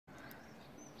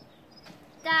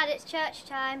Dad, it's church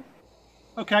time.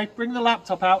 Okay, bring the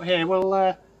laptop out here.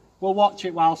 We'll watch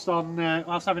it whilst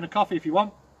having a coffee if you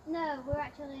want. No, we're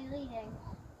actually leading.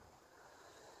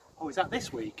 Oh, is that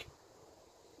this week?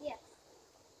 Yes.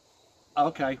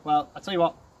 Okay, well, I tell you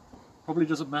what, probably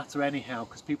doesn't matter anyhow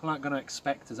because people aren't going to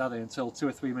expect us, are they, until 2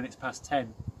 or 3 minutes past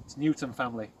 10. It's Newton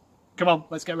family. Come on,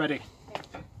 let's get ready.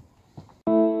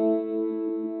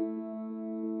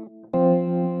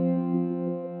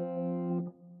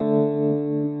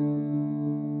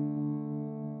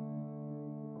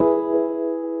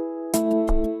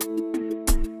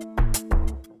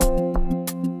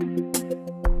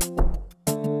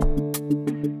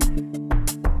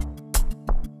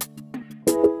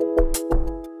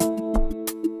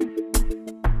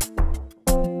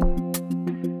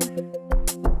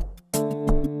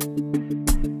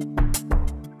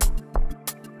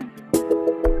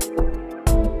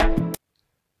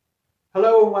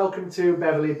 Hello and welcome to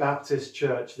Beverley Baptist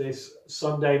Church this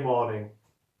Sunday morning.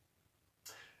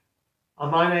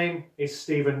 My name is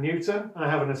Stephen Newton and I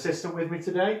have an assistant with me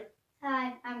today.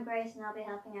 Hi, I'm Grace and I'll be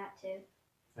helping out too.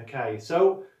 Okay,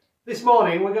 so this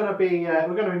morning we're going to be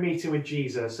meeting with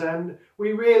Jesus, and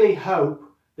we really hope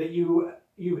that you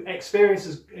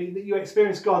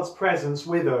experience God's presence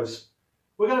with us.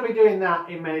 We're going to be doing that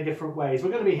in many different ways.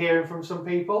 We're going to be hearing from some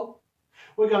people.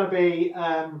 We're going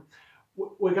to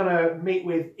meet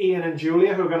with Ian and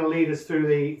Julia, who are going to lead us through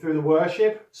the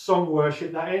worship, sung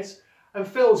worship that is. And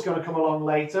Phil's going to come along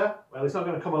later. Well, he's not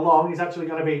going to come along. He's actually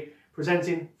going to be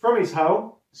presenting from his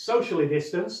home, socially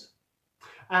distanced,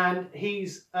 and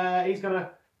he's going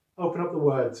to open up the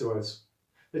word to us.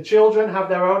 The children have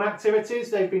their own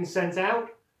activities. They've been sent out,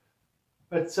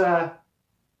 but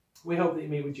we hope that you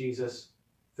meet with Jesus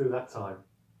through that time.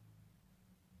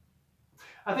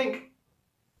 I think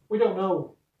we don't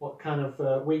know what kind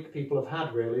of week people have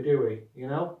had, really, do we? You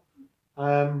know,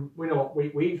 we know what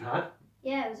week we've had.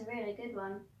 Yeah, it was a really good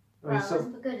one. Well, it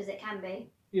wasn't as good as it can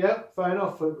be. Yeah, fair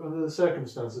enough under the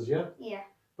circumstances. Yeah. Yeah.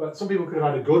 But some people could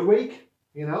have had a good week,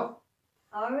 you know.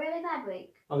 Or a really bad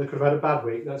week. Or they could have had a bad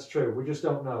week. That's true. We just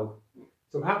don't know.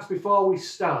 So perhaps before we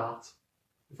start,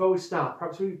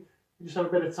 perhaps we just have a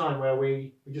bit of time where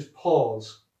we just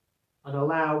pause and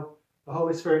allow the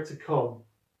Holy Spirit to come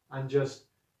and just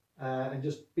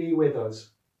be with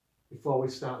us before we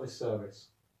start this service.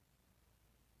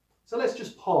 So let's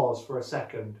just pause for a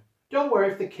second. Don't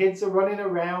worry if the kids are running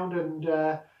around and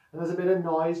there's a bit of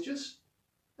noise.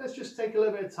 Let's just take a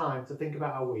little bit of time to think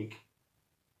about our week.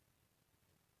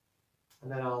 And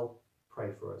then I'll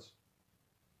pray for us.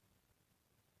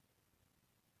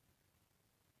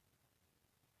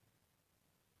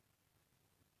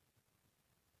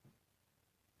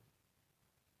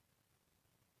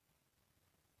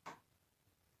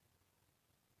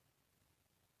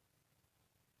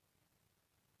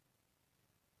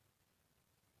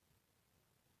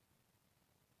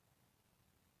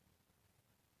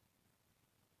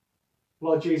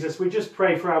 Lord Jesus, we just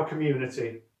pray for our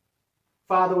community.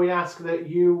 Father, we ask that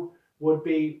you would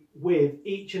be with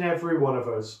each and every one of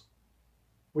us.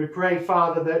 We pray,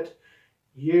 Father, that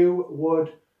you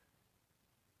would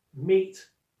meet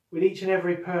with each and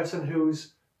every person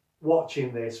who's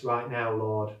watching this right now,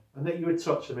 Lord, and that you would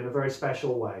touch them in a very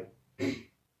special way.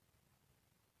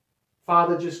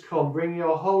 Father, just come, bring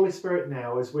your Holy Spirit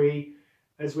now as we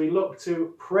look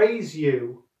to praise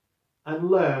you and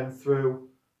learn through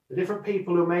the different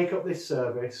people who make up this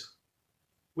service.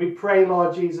 We pray,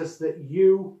 Lord Jesus, that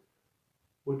you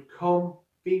would come,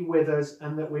 be with us,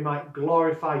 and that we might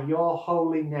glorify your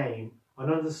holy name and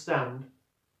understand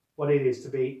what it is to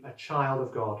be a child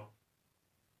of God.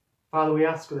 Father, we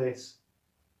ask this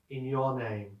in your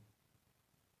name.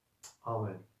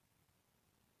 Amen.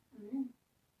 Amen.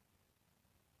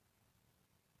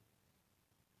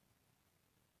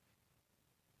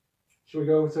 Shall we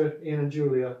go over to Ian and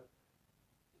Julia?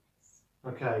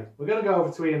 Okay, we're going to go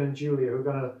over to Ian and Julia, who are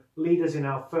going to lead us in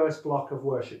our first block of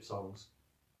worship songs.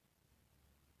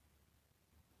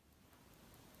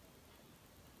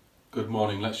 Good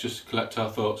morning. Let's just collect our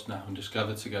thoughts now and just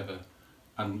gather together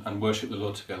and worship the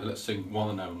Lord together. Let's sing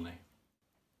One and Only.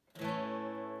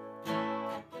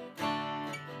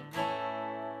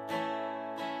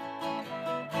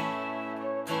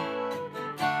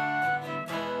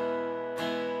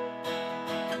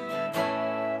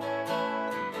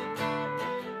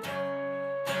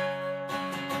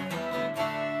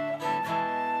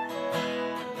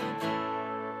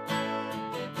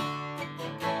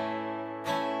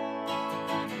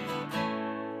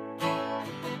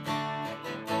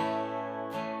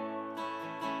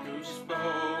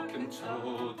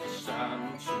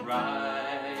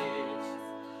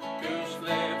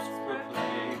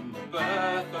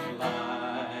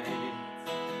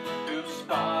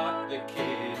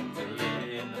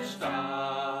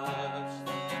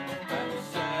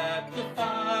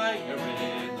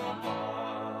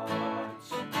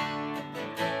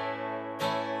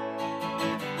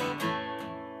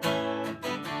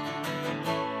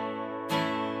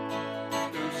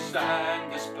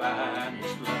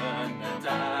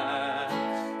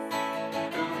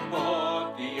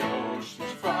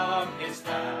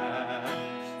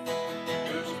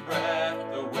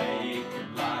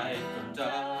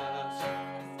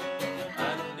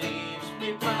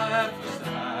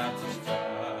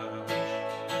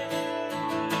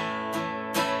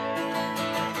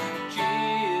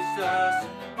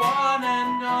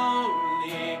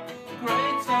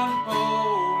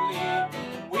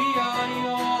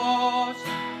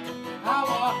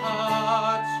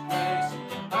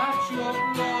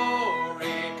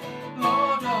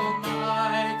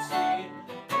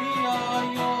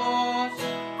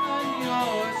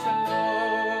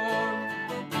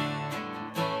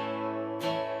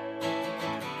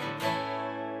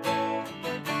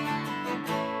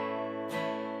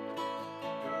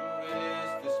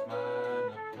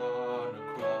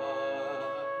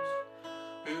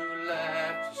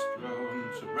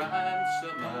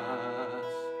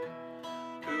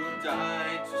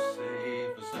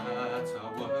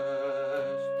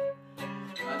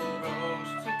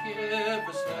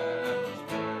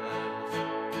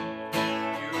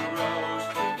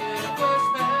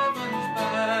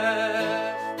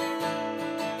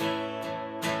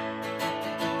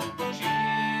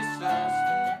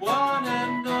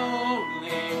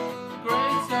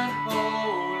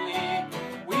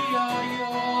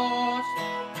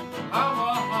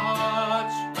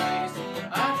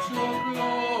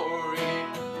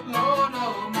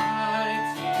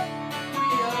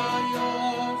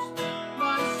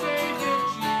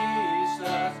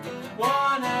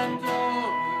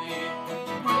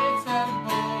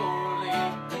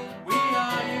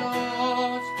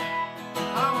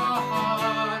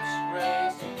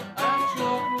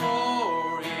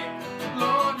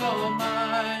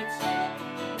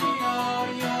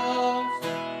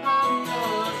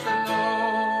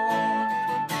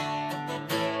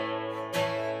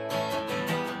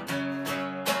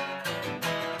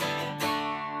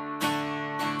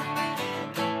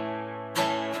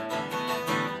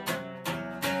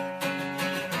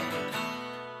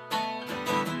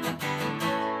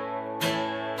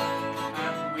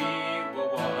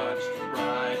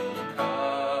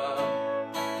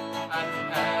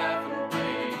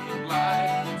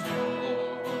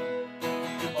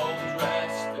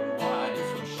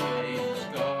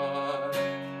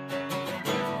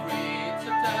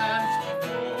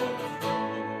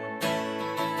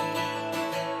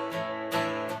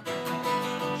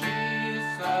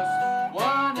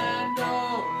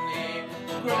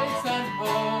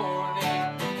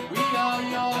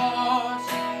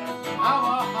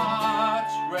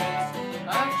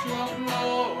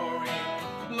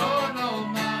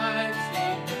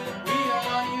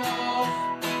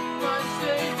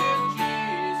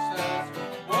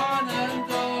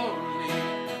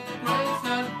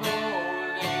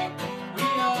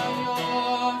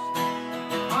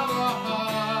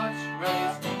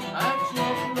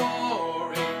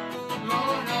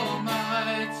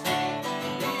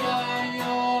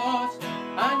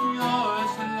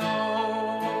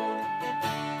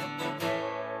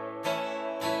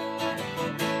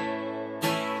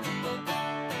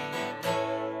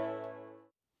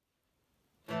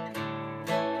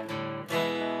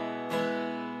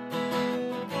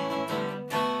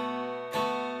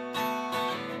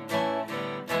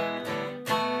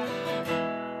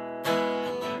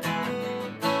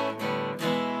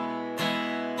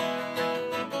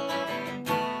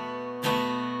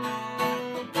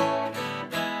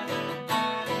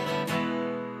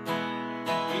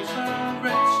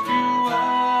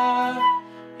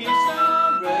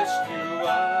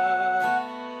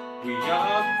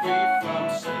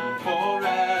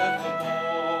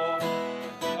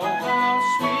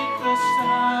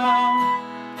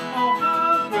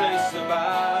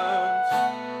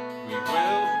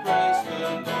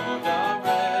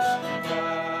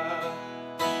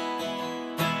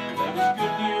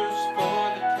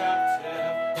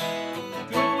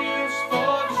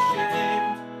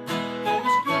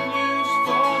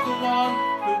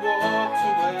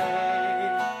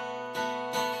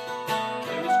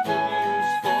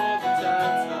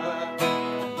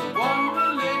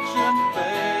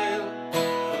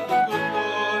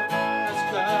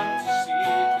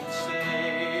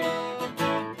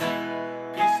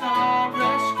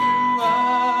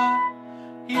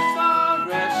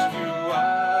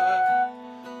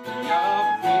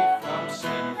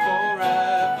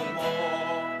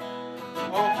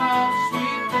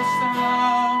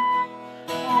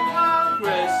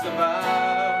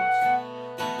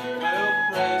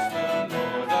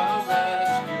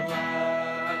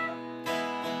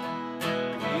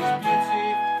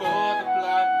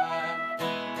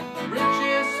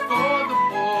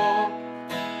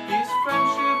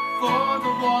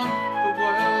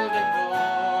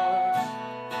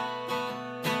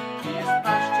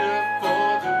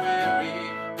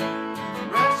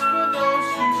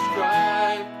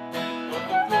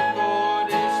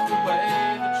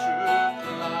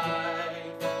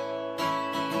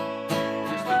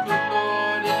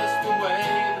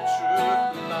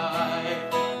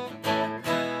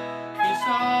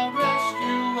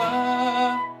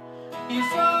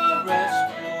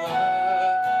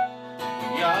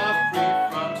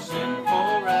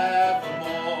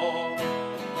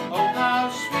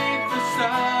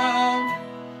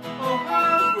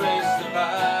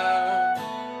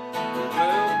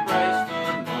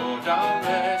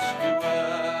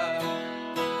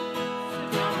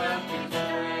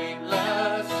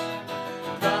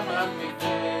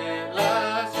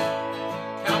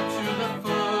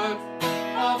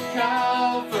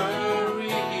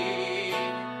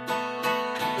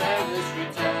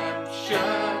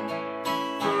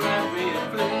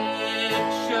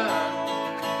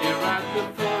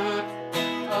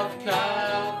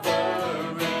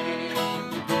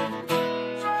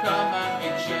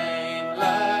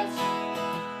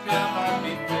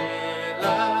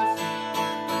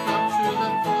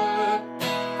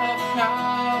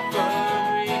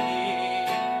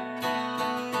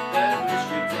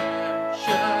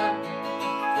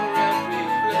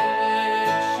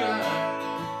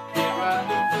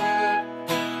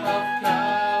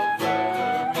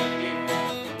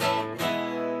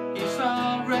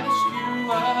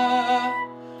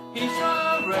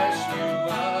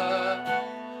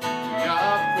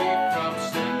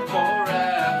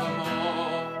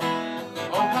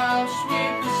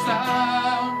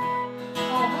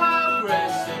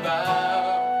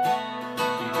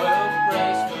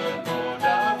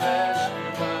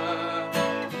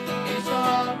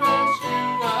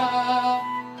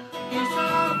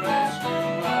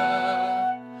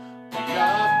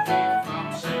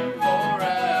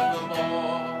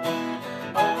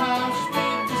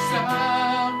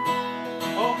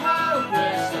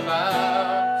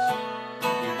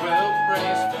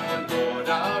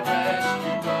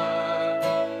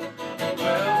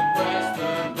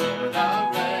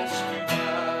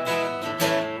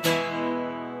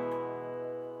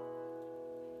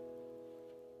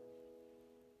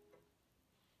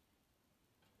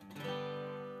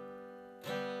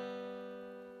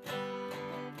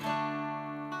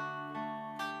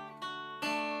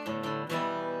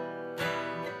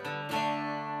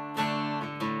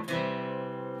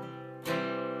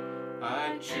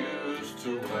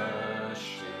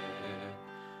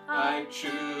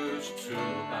 choose to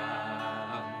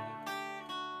bow.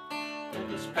 Though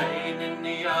there's pain in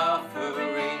the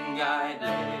offering, I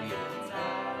lay it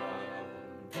down.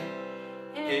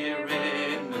 Here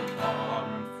in the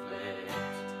conflict,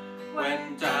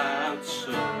 when doubt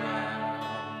surrounds,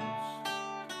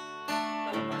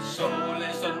 though my soul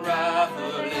is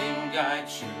unraveling, I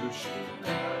choose you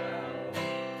now.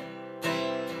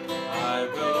 I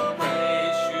will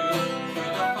praise you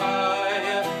through the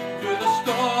fire, through the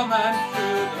storm and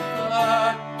through the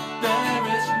flood. There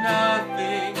is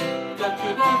nothing that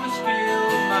could ever steal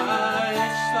my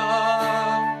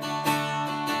song.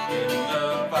 In the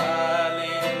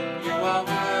valley, you are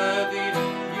worthy,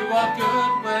 you are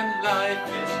good when life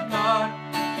is not.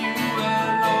 You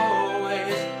will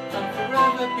always and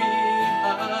forever be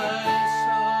my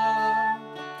song.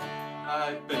 I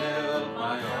build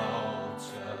my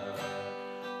altar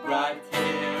right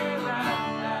here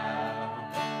and now.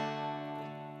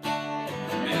 In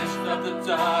the midst of the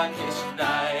darkest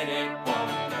night, it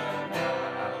won't burn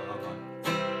out.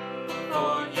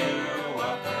 For you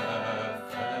are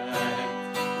perfect,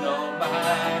 no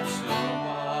matter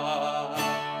what.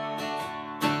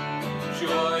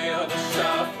 Joy of the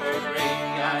suffering,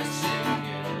 I sing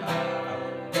it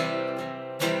loud.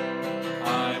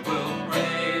 I will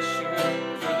praise you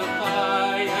through the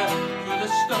fire, through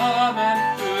the storm and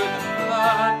through the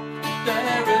flood.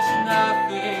 There is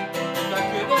nothing that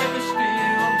could ever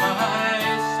steal my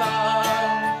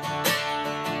song.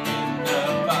 In the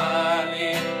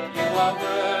valley, you are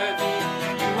worthy,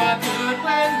 you are good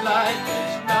when life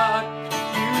is not.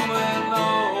 You will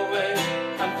always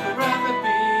and forever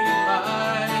be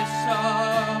my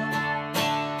song.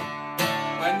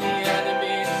 When the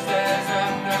enemy says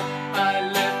I'm not, I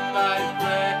lift my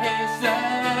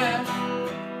praises.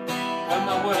 When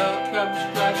my world comes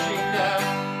crashing down,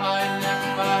 I lift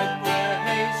my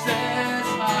praises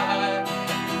high.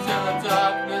 Till the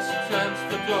darkness turns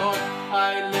to dawn,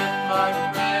 I lift my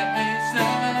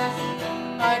praises.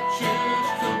 I choose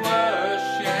to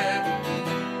worship,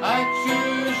 I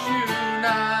choose you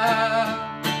now.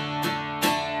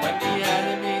 When the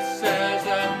enemy says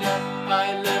I'm not,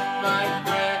 I lift my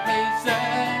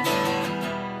praises.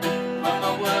 When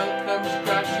my world comes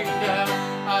crashing down,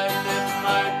 I lift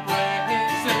my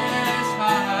praises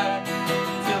high.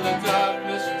 Till the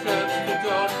darkness turns to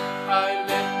dawn, I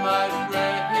lift my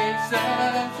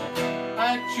praises.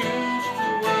 I choose to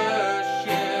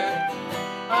worship,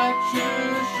 I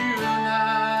choose you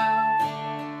now.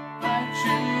 I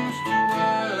choose to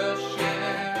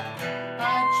worship, I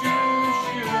choose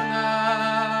you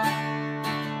now.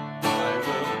 I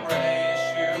will praise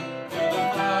you through the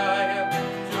fire,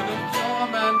 through the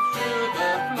storm and through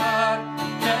the flood.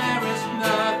 There is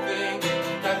nothing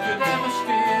that could ever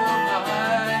steal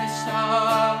my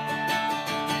song.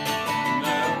 In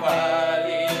the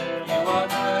valley, you are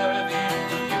worthy,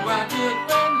 you are good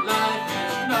when life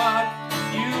is not.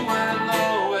 You will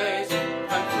always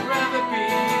and forever be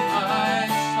my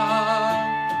song.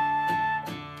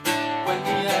 When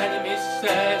the enemy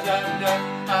says I'm not,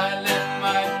 I lift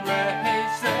my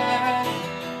praises.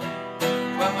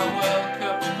 When my world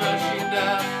comes crashing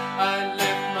down, I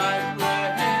lift my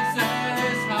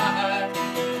praises high.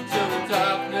 Till the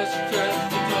darkness turns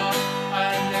to dawn,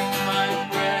 I lift my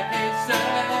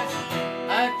praises.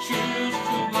 I choose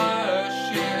to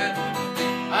worship,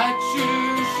 I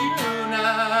choose you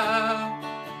now.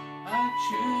 I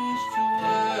choose to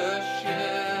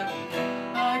worship,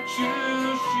 I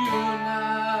choose you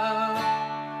now.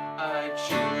 I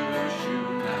choose you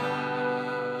now.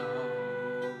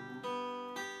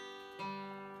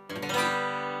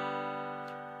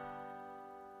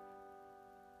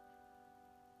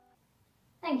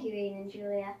 Thank you, Ian and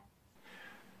Julia.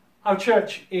 Our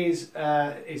church is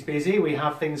busy. We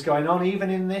have things going on even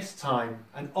in this time,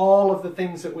 and all of the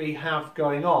things that we have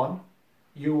going on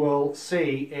you will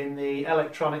see in the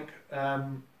electronic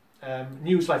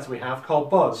newsletter we have called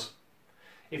Buzz.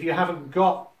 If you haven't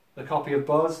got the copy of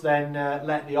Buzz, then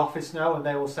let the office know and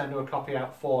they will send a copy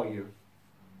out for you.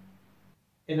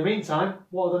 In the meantime,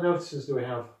 what other notices do we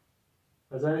have?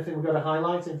 Is there anything we've got to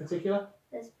highlight in particular?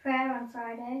 There's prayer on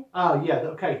Friday. Oh yeah,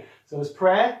 okay. So there's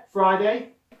prayer Friday,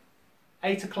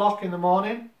 8 o'clock in the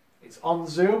morning. It's on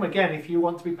Zoom. Again, if you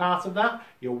want to be part of that,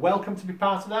 you're welcome to be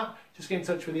part of that. Just get in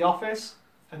touch with the office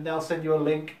and they'll send you a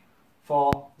link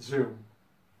for Zoom.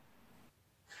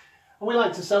 And we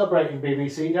like to celebrate in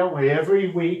BBC, don't we?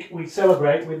 Every week we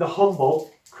celebrate with the humble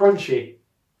crunchy.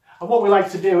 And what we like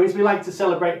to do is we like to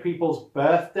celebrate people's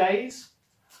birthdays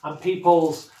and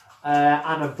people's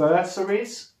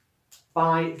anniversaries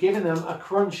by giving them a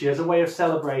crunchy as a way of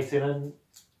celebrating. And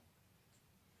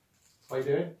what are you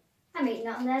doing? I'm eating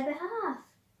it on their behalf.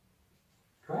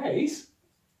 Grace,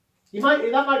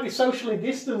 that might be socially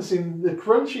distancing the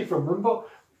crunchy from them, but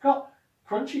we've got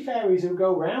crunchy fairies who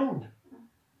go round.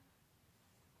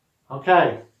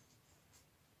 Okay.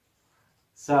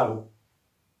 So,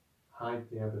 hide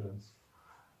the evidence.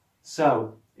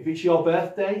 So, if it's your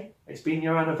birthday, it's been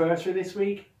your anniversary this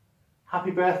week,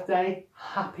 happy birthday,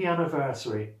 happy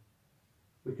anniversary.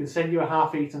 We can send you a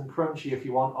half-eaten crunchy if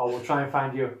you want, or we'll try and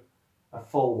find you a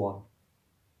full one.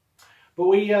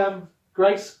 But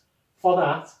Grace, for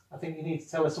that, I think you need to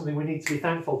tell us something we need to be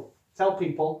thankful. Tell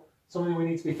people something we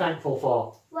need to be thankful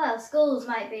for. Well, schools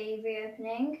might be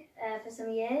reopening for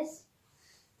some years.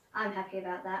 I'm happy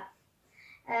about that.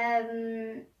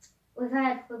 We've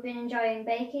been enjoying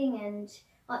baking and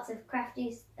lots of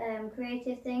crafty,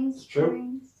 creative things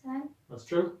during this time. That's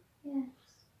true. Yeah.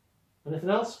 Anything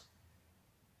else?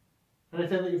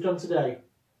 Anything that you've done today?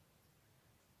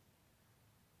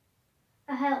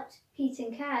 I helped Pete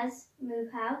and Kaz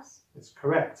move house. It's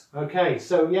correct. Okay,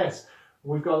 so yes,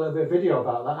 we've got a little bit of video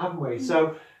about that, haven't we?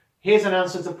 So here's an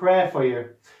answer to prayer for you.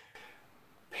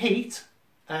 Pete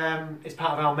is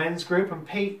part of our men's group, and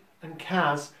Pete and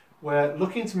Kaz were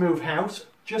looking to move house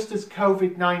just as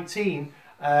COVID-19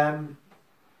 meant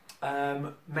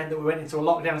that we went into a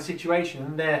lockdown situation,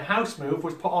 and their house move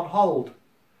was put on hold.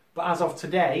 But as of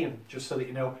today, and just so that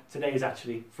you know, today is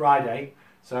actually Friday,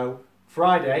 so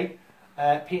Friday,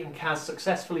 Pete and Kaz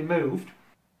successfully moved,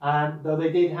 and though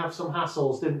they did have some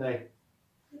hassles, didn't they?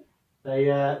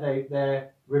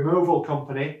 Their removal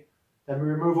company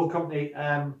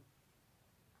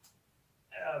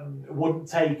wouldn't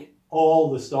take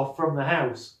all the stuff from the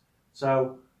house,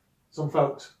 so some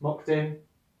folks mucked in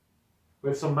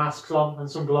with some masks on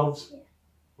and some gloves, and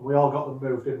we all got them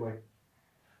moved, didn't we?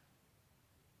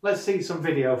 Let's see some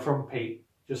video from Pete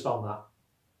just on that.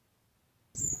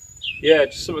 Yeah,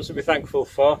 just something to be thankful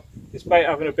for. Despite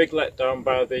having a big letdown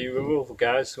by the removal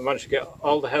guys, we managed to get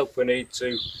all the help we need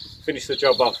to finish the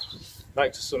job off.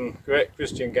 Thanks to some great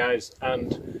Christian guys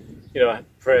and,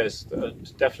 prayers.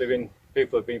 Definitely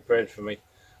people have been praying for me.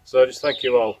 So just thank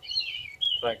you all.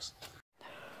 Thanks.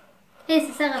 Here's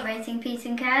to celebrating Pete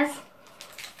and Kaz.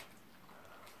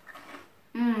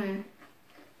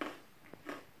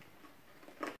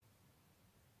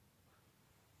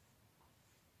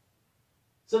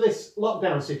 So this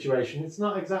lockdown situation, it's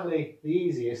not exactly the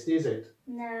easiest, is it?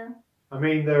 No. I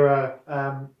mean, there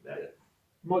are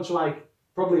much like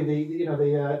probably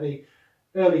the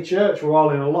early church were all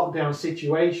in a lockdown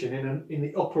situation in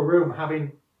the upper room,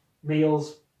 having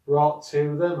meals brought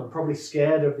to them, and probably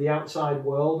scared of the outside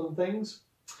world and things.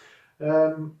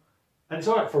 And it's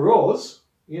all right for us,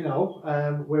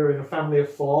 we're in a family of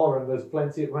 4, and there's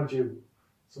plenty. Mind you,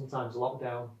 sometimes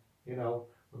lockdown,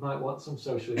 we might want some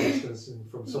social distancing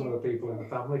from some of the people in the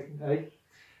family, eh?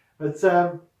 But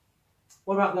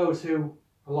what about those who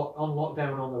are on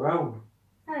lockdown on their own?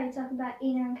 Oh, you're talking about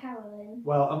Ina and Carolyn?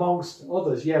 Well, amongst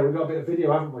others, yeah, we've got a bit of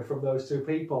video, haven't we, from those 2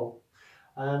 people.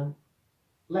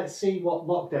 Let's see what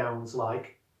lockdown's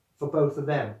like for both of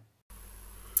them.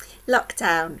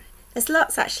 Lockdown. There's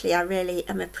lots actually I really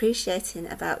am appreciating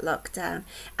about lockdown.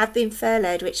 I've been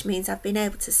furloughed, which means I've been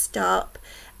able to stop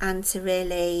and to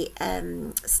really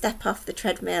step off the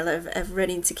treadmill of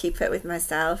running to keep up with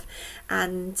myself.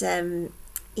 And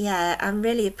I'm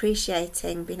really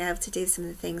appreciating being able to do some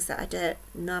of the things that I don't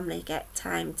normally get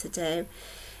time to do.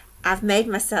 I've made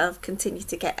myself continue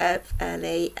to get up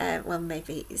early. Well,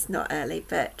 maybe it's not early,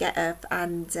 but get up,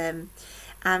 and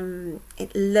I'm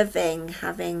loving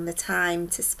having the time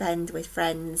to spend with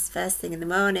friends first thing in the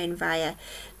morning via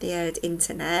the old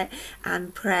internet,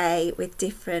 and pray with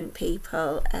different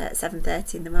people at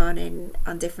 7:30 in the morning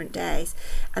on different days,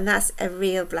 and that's a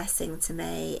real blessing to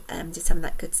me, just having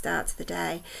that good start to the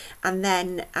day. And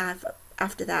then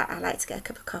after that, I like to get a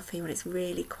cup of coffee when it's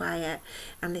really quiet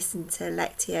and listen to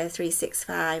Lectio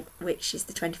 365, which is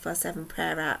the 24/7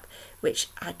 prayer app, which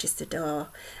I just adore.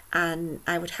 And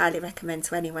I would highly recommend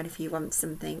to anyone if you want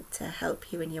something to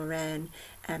help you in your own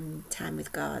time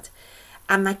with God.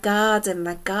 And my garden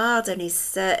is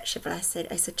such a blessing.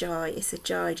 It's a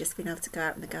joy just being able to go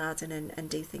out in the garden and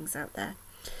do things out there.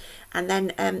 And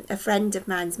then a friend of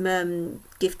mine's mum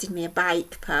gifted me a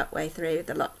bike part way through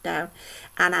the lockdown,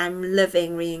 and I'm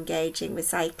loving re-engaging with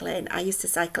cycling. I used to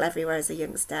cycle everywhere as a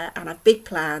youngster, and I've big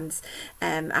plans,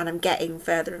 and I'm getting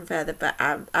further and further, but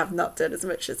I've not done as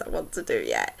much as I want to do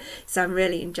yet. So I'm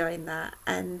really enjoying that.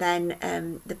 And then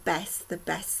the best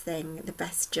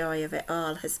joy of it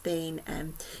all has been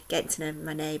getting to know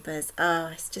my neighbours. Oh,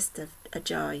 it's just a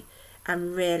joy.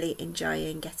 I'm really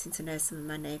enjoying getting to know some of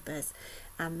my neighbours.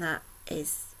 And that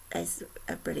is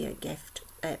a brilliant gift.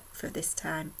 for this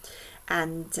time,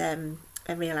 and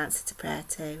a real answer to prayer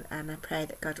too. And I pray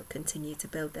that God will continue to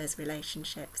build those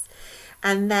relationships.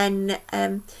 And then,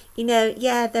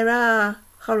 there are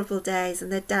horrible days,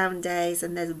 and there are down days,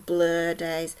 and there's blur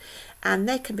days, and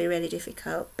they can be really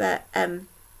difficult. But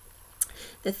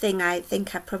the thing I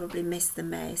think I probably miss the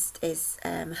most is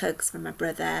hugs from my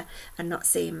brother, and not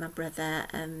seeing my brother.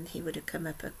 He would have come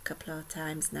up a couple of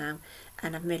times now,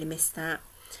 and I've really missed that.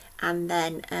 And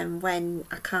then when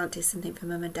I can't do something for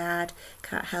mum and dad,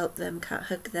 can't help them, can't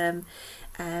hug them,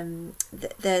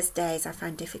 those days I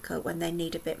find difficult when they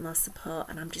need a bit more support,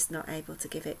 and I'm just not able to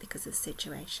give it because of the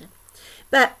situation.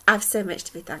 But I've so much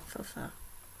to be thankful for.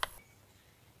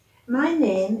 My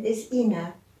name is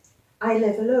Ina. I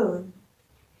live alone.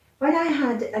 When I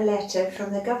had a letter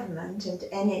from the government and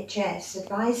NHS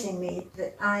advising me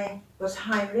that I was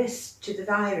high risk to the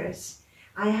virus,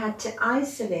 I had to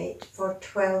isolate for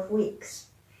 12 weeks.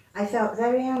 I felt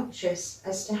very anxious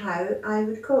as to how I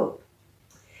would cope.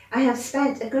 I have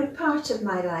spent a good part of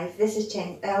my life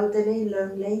visiting elderly,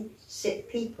 lonely, sick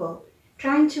people,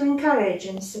 trying to encourage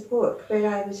and support where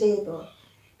I was able,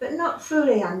 but not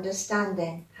fully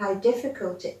understanding how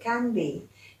difficult it can be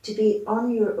to be on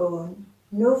your own,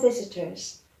 no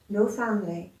visitors, no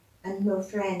family, and no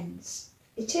friends.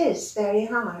 It is very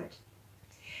hard.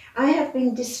 I have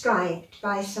been described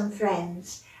by some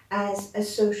friends as a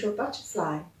social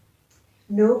butterfly.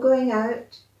 No going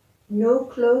out, no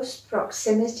close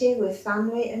proximity with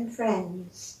family and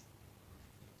friends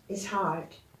is hard.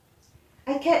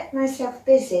 I kept myself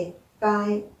busy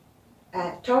by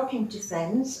talking to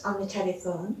friends on the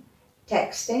telephone,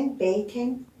 texting,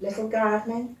 baking, little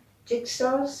gardening,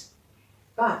 jigsaws,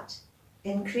 but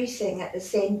increasing at the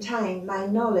same time my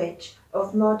knowledge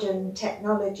of modern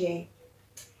technology,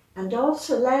 and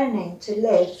also learning to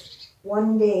live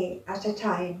one day at a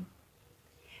time.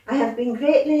 I have been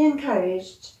greatly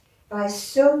encouraged by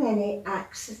so many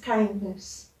acts of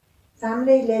kindness.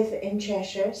 Family live in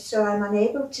Cheshire, so I'm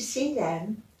unable to see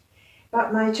them,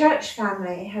 but my church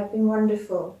family have been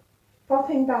wonderful,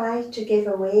 popping by to give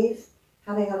a wave,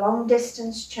 having a long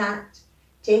distance chat,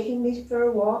 taking me for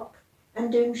a walk,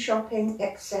 and doing shopping,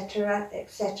 etc.,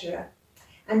 etc.,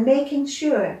 and making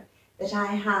sure that I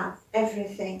have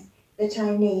everything that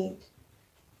I need.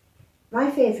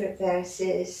 My favourite verse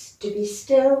is, to be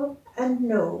still and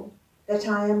know that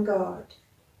I am God,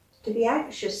 to be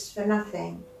anxious for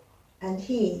nothing, and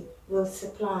He will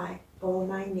supply all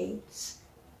my needs.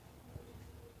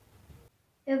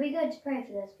 It would be good to pray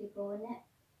for those people, wouldn't it?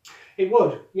 It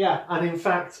would, yeah. And in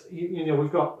fact,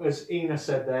 we've got, as Ina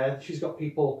said there, she's got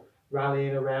people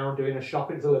rallying around doing a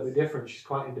shopping. It's a little bit different. She's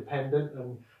quite independent,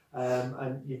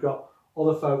 and you've got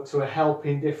other folks who are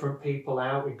helping different people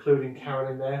out, including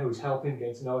Carolyn there, who's helping,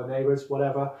 getting to know her neighbours,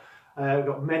 whatever. We've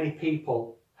got many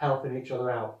people helping each other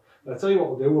out. But I'll tell you what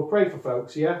we'll do. We'll pray for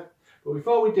folks, yeah? But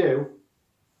before we do,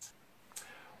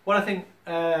 what I think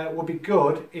would be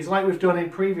good is, like we've done in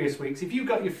previous weeks, if you've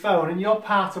got your phone and you're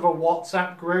part of a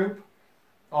WhatsApp group,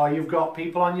 or you've got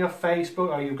people on your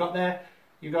Facebook, or you've got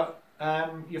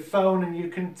your phone and you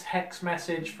can text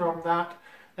message from that,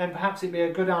 then perhaps it'd be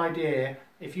a good idea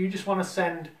if you just want to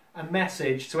send a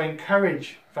message to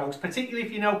encourage folks, particularly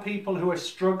if you know people who are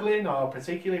struggling, or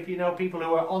particularly if you know people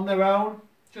who are on their own,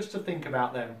 just to think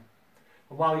about them.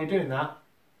 And while you're doing that,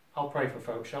 I'll pray for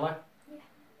folks, shall I? Yeah.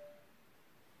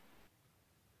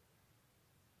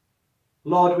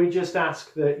 Lord, we just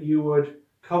ask that you would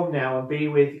come now and be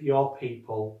with your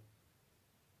people.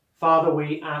 Father,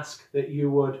 we ask that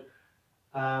you would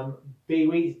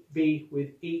be with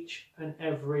each and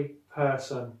every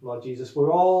person, Lord Jesus.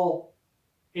 We're all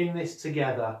in this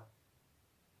together,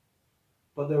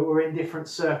 but that we're in different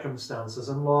circumstances.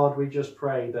 And Lord, we just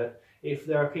pray that if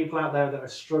there are people out there that are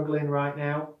struggling right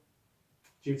now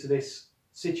due to this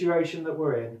situation that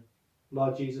we're in,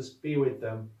 Lord Jesus, be with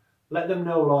them. Let them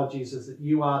know, Lord Jesus, that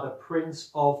you are the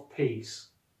Prince of Peace.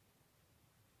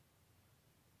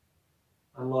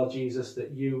 And Lord Jesus,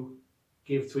 that you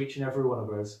give to each and every one of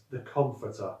us the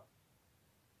Comforter.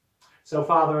 So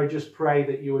Father, I just pray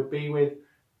that you would be with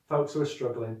folks who are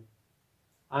struggling,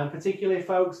 and particularly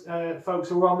folks who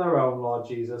are on their own, Lord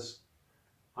Jesus.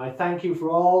 I thank you for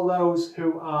all those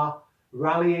who are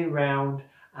rallying round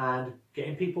and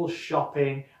getting people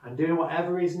shopping and doing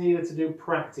whatever is needed to do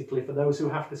practically for those who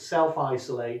have to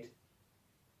self-isolate.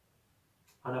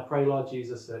 And I pray, Lord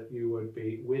Jesus, that you would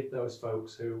be with those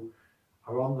folks who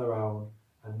are on their own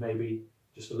and maybe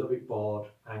just a little bit bored,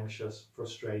 anxious,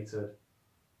 frustrated,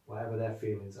 whatever their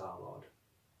feelings are, Lord.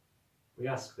 We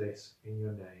ask this in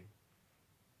your name.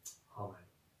 Amen.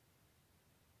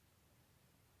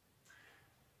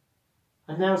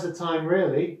 And now's the time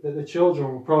really that the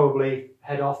children will probably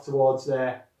head off towards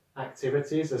their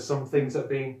activities. There's some things that have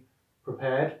been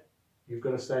prepared. You've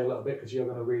got to stay a little bit because you're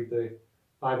going to read the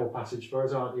Bible passage for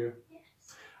us, aren't you?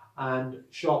 Yes. And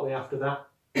shortly after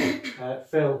that,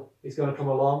 Phil is going to come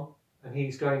along and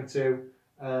he's going to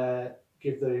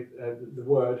give the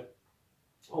word,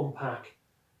 unpack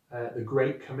the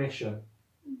Great Commission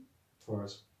for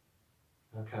us.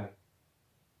 Okay.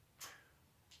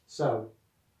 So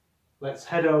let's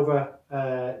head over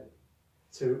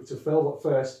to Phil, but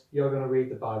first you're going to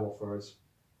read the Bible for us.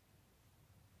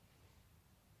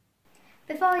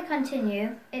 Before we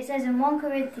continue, it says in 1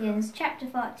 Corinthians chapter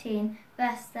 14,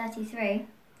 verse 33,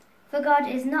 "For God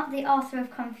is not the author of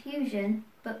confusion,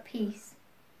 but peace."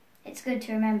 It's good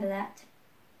to remember that.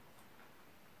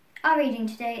 Our reading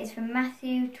today is from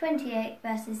Matthew 28,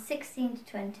 verses 16 to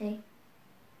 20.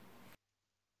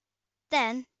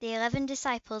 Then the 11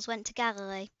 disciples went to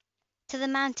Galilee, to the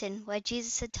mountain where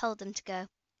Jesus had told them to go.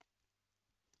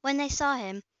 When they saw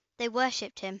him, they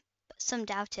worshipped him, but some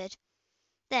doubted.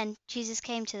 Then Jesus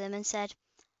came to them and said,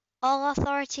 "All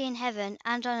authority in heaven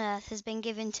and on earth has been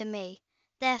given to me.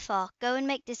 Therefore, go and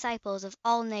make disciples of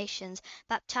all nations,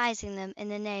 baptizing them in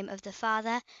the name of the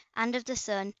Father, and of the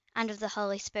Son, and of the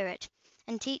Holy Spirit,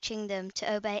 and teaching them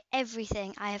to obey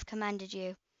everything I have commanded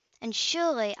you. And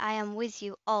surely I am with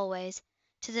you always,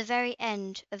 to the very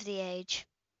end of the age."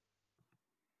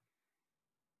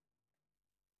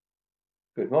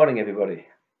 Good morning, everybody.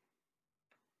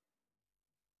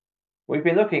 We've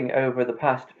been looking over the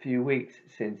past few weeks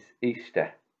since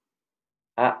Easter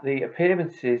at the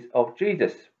appearances of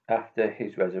Jesus after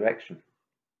his resurrection.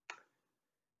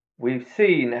 We've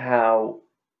seen how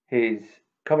his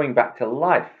coming back to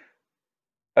life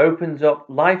opens up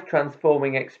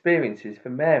life-transforming experiences for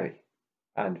Mary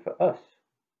and for us.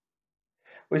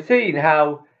 We've seen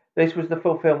how this was the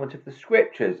fulfillment of the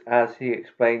scriptures as he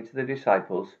explained to the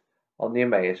disciples on the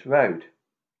Emmaus Road,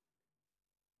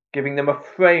 giving them a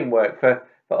framework for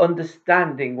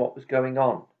understanding what was going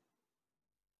on,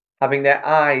 having their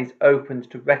eyes opened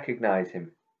to recognize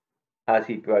him as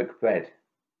he broke bread.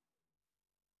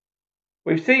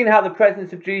 We've seen how the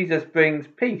presence of Jesus brings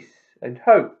peace and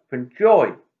hope and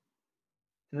joy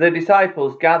to the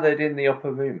disciples gathered in the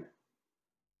upper room.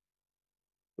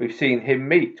 We've seen him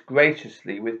meet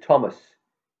graciously with Thomas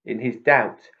in his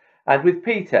doubt and with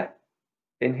Peter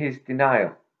in his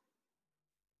denial,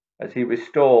 as he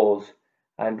restores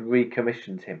and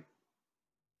recommissions him.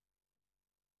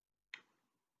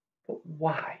 But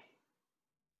why?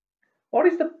 What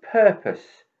is the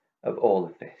purpose of all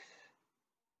of this?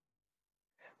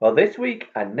 Well, this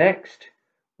week and next,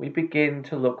 we begin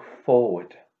to look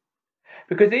forward.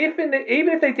 Because even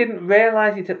if they didn't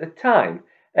realize it at the time,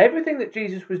 everything that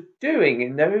Jesus was doing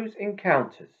in those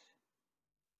encounters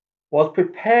was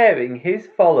preparing his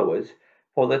followers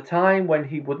for the time when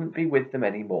he wouldn't be with them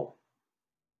anymore.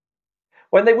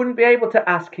 When they wouldn't be able to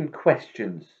ask him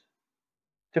questions,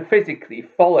 to physically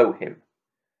follow him,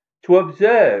 to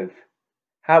observe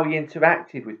how he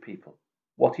interacted with people,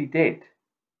 what he did.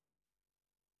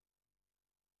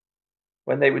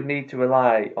 When they would need to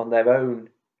rely on their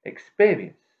own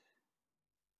experience,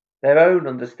 their own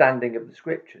understanding of the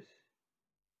scriptures,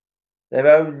 their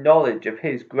own knowledge of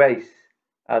his grace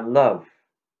and love,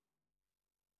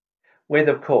 with,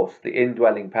 of course, the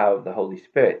indwelling power of the Holy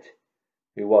Spirit,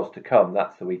 who was to come.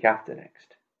 That's the week after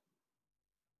next.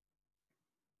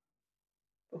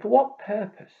 But for what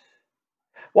purpose?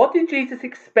 What did Jesus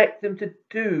expect them to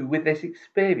do with this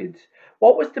experience?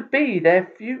 What was to be their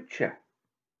future?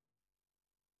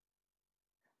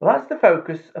 Well, that's the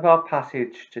focus of our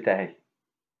passage today.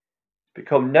 It's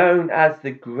become known as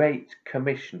the Great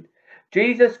Commission.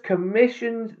 Jesus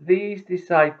commissions these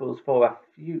disciples for a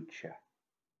future,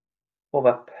 for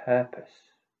a purpose.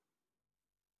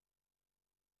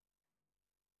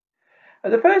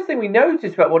 And the first thing we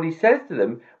notice about what he says to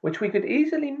them, which we could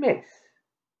easily miss,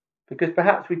 because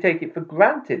perhaps we take it for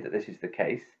granted that this is the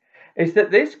case, is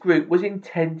that this group was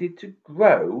intended to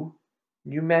grow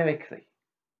numerically.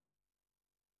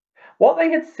 What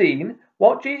they had seen,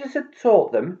 what Jesus had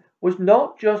taught them, was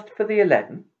not just for the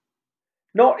 11,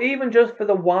 not even just for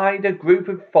the wider group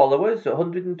of followers,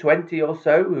 120 or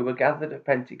so who were gathered at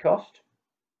Pentecost.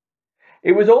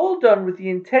 It was all done with the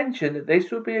intention that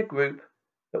this would be a group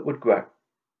that would grow.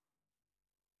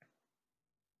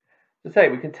 To say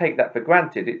we can take that for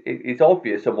granted, it's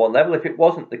obvious on one level. If it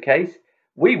wasn't the case,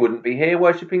 we wouldn't be here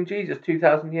worshipping Jesus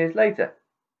 2,000 years later.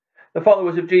 The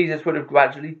followers of Jesus would have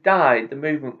gradually died. The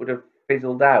movement would have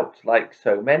fizzled out like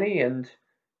so many, and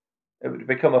it would have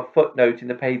become a footnote in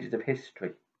the pages of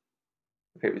history,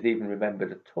 if it was even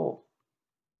remembered at all.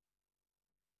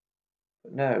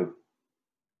 But no,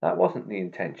 that wasn't the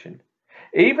intention.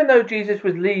 Even though Jesus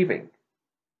was leaving,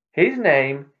 his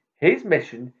name, his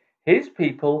mission, his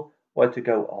people were to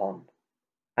go on,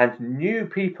 and new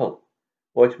people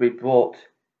were to be brought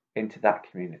into that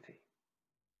community.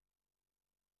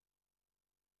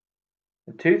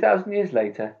 And 2,000 years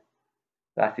later,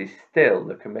 that is still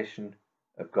the commission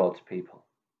of God's people.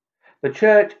 The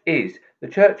church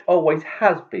always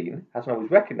has been, hasn't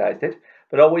always recognised it,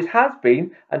 but always has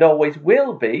been and always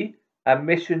will be a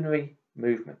missionary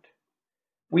movement.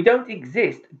 We don't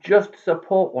exist just to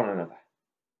support one another.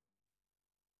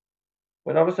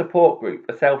 We're not a support group,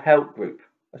 a self-help group,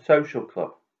 a social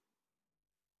club.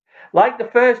 Like the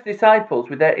first disciples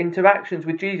with their interactions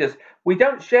with Jesus, we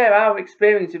don't share our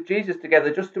experience of Jesus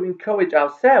together just to encourage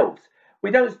ourselves.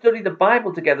 We don't study the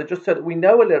Bible together just so that we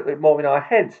know a little bit more in our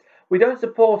heads. We don't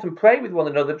support and pray with one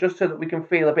another just so that we can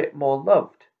feel a bit more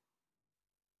loved.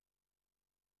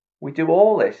 We do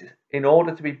all this in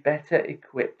order to be better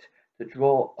equipped to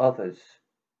draw others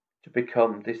to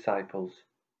become disciples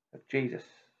of Jesus.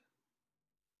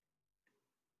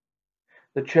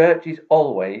 The church is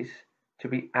always to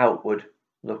be outward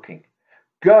looking.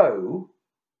 Go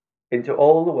into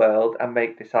all the world and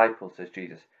make disciples, says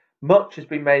Jesus. Much has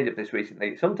been made of this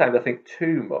recently. Sometimes I think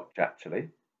too much, actually.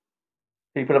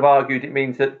 People have argued it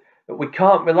means that we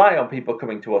can't rely on people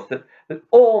coming to us, that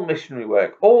all missionary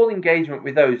work, all engagement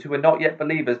with those who are not yet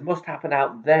believers must happen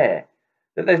out there,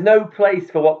 that there's no place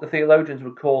for what the theologians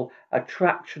would call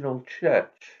attractional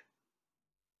church.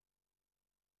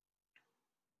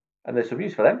 And there's some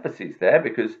useful emphasis there,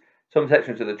 because some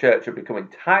sections of the church have become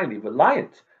entirely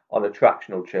reliant on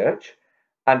attractional church,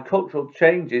 and cultural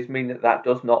changes mean that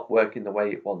does not work in the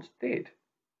way it once did.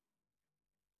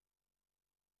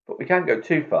 But we can't go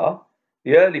too far.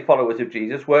 The early followers of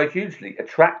Jesus were hugely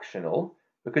attractional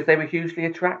because they were hugely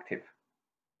attractive.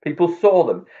 People saw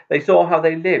them, they saw how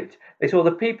they lived, they saw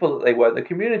the people that they were, the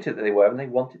community that they were, and they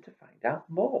wanted to find out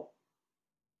more.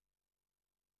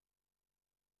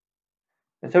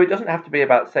 And so it doesn't have to be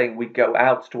about saying we go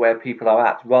out to where people are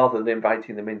at rather than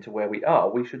inviting them into where we are.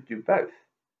 We should do both.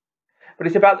 But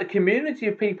it's about the community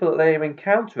of people that they are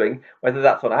encountering, whether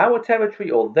that's on our territory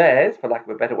or theirs, for lack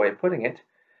of a better way of putting it,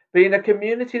 being a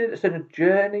community that is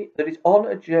on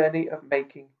a journey of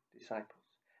making disciples,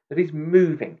 that is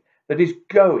moving, that is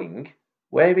going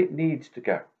where it needs to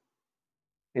go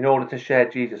in order to share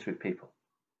Jesus with people.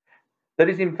 That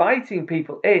is inviting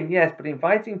people in, yes, but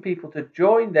inviting people to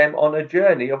join them on a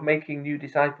journey of making new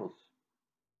disciples.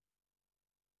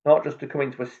 Not just to come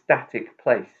into a static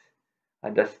place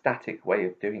and a static way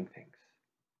of doing things.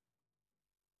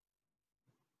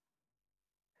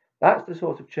 That's the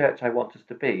sort of church I want us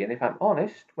to be, and if I'm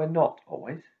honest, we're not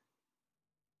always.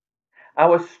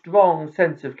 Our strong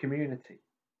sense of community,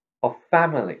 of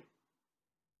family,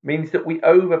 means that we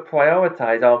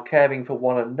over-prioritise our caring for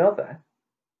one another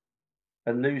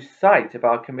and lose sight of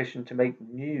our commission to make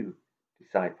new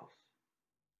disciples.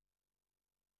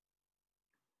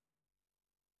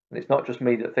 And it's not just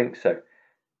me that thinks so.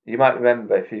 You might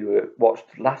remember, if you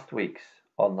watched last week's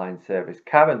online service,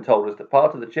 Karen told us that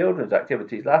part of the children's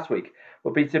activities last week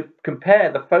would be to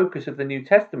compare the focus of the New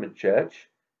Testament church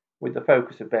with the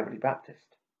focus of Beverley Baptist.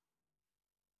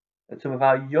 And some of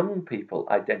our young people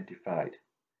identified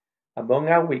among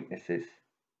our weaknesses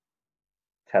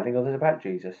telling others about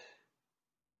Jesus,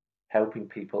 helping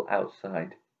people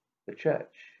outside the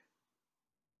church.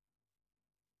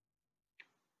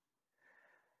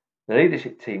 The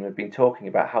leadership team have been talking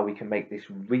about how we can make this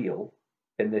real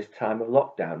in this time of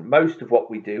lockdown. Most of what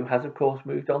we do has, of course,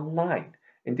 moved online.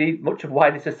 Indeed, much of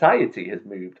wider society has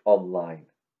moved online.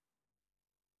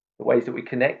 The ways that we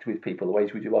connect with people, the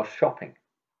ways we do our shopping.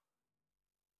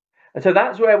 And so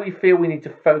that's where we feel we need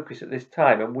to focus at this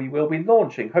time, and we will be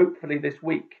launching, hopefully this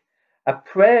week, a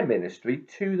prayer ministry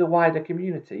to the wider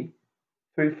community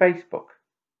through Facebook,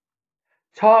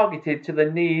 targeted to the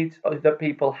needs that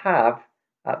people have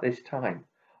at this time,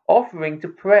 offering to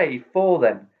pray for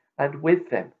them and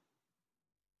with them.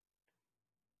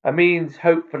 A means,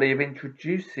 hopefully, of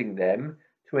introducing them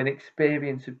to an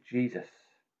experience of Jesus,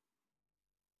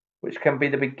 which can be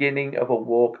the beginning of a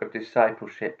walk of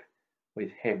discipleship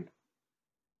with him.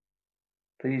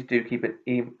 Please do keep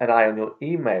an eye on your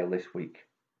email this week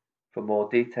for more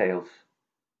details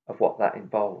of what that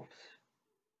involves.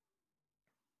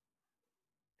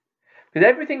 Because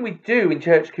everything we do in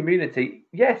church community,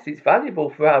 yes, it's valuable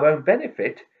for our own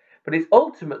benefit, but it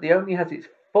ultimately only has its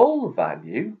full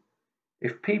value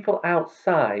if people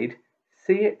outside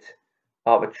see it,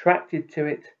 are attracted to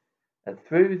it, and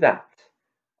through that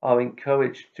are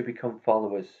encouraged to become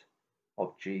followers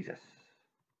of Jesus.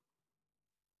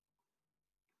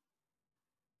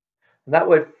 And that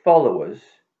word followers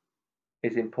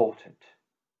is important.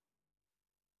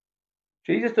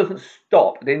 Jesus doesn't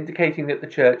stop at indicating that the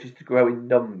church is to grow in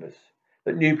numbers,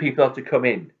 that new people are to come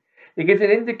in. He gives an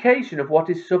indication of what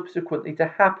is subsequently to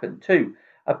happen too,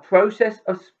 a process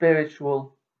of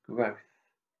spiritual growth.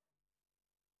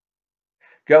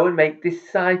 Go and make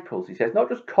disciples, he says, not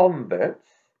just converts,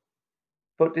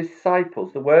 but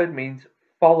disciples. The word means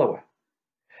follower.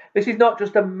 This is not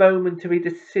just a momentary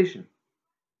decision.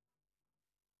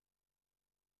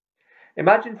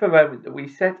 Imagine for a moment that we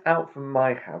set out from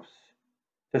my house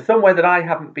to somewhere that I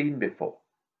haven't been before.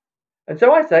 And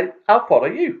so I say, I'll follow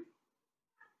you.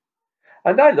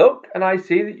 And I look and I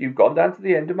see that you've gone down to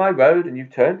the end of my road and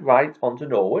you've turned right onto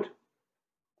Norwood.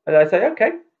 And I say,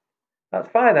 okay, that's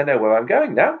fine. I know where I'm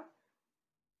going now.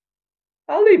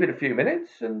 I'll leave it a few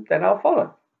minutes and then I'll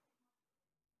follow.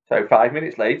 So 5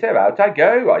 minutes later, out I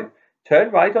go. I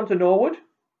turn right onto Norwood.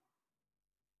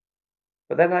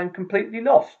 But then I'm completely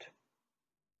lost.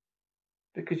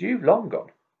 Because you've long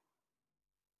gone.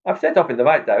 I've set off in the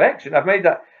right direction. I've made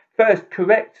that first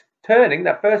correct turning,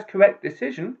 that first correct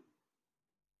decision.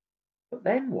 But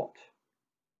then what?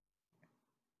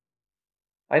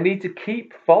 I need to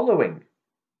keep following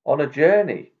on a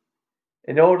journey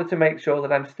in order to make sure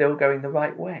that I'm still going the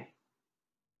right way.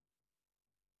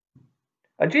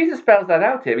 And Jesus spells that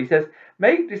out here. He says,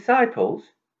 make disciples,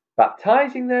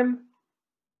 baptizing them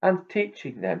and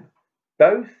teaching them.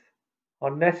 Both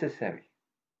are necessary.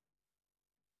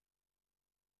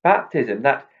 Baptism,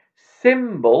 that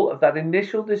symbol of that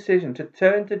initial decision to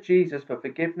turn to Jesus for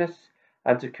forgiveness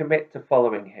and to commit to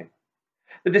following him.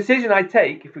 The decision I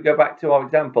take, if we go back to our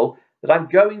example, that I'm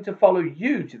going to follow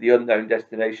you to the unknown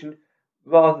destination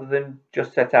rather than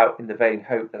just set out in the vain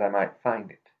hope that I might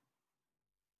find it.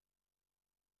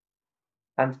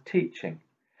 And teaching,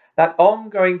 that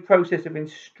ongoing process of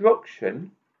instruction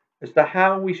as to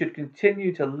how we should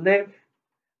continue to live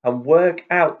and work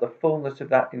out the fullness of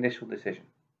that initial decision.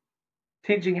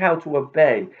 Teaching how to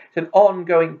obey. It's an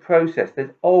ongoing process.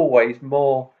 There's always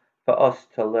more for us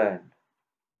to learn.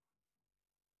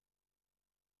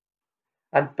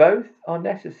 And both are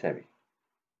necessary.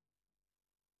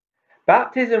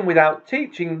 Baptism without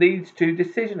teaching leads to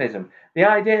decisionism. The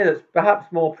idea that's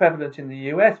perhaps more prevalent in the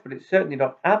US, but it's certainly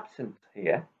not absent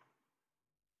here,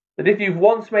 that if you've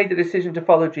once made the decision to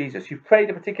follow Jesus, you've prayed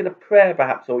a particular prayer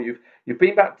perhaps, or you've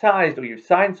been baptized, or you've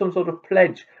signed some sort of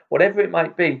pledge, whatever it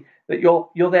might be, that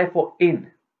you're therefore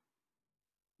in.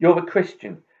 You're a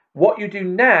Christian. What you do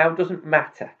now doesn't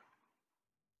matter.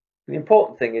 The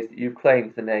important thing is that you've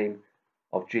claimed the name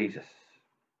of Jesus.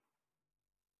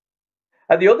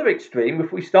 At the other extreme,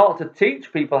 if we start to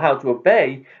teach people how to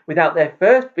obey without there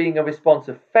first being a response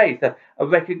of faith, a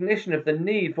recognition of the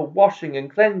need for washing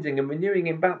and cleansing and renewing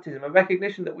in baptism, a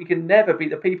recognition that we can never be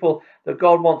the people that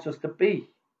God wants us to be,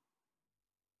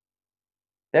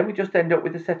 then we just end up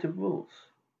with a set of rules.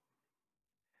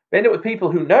 We end up with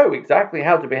people who know exactly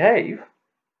how to behave,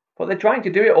 but they're trying to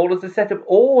do it all as a set of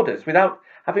orders without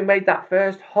having made that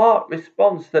first heart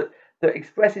response that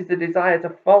expresses the desire to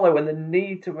follow and the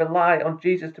need to rely on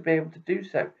Jesus to be able to do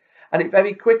so. And it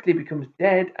very quickly becomes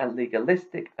dead and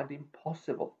legalistic and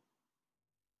impossible.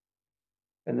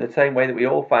 In the same way that we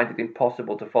all find it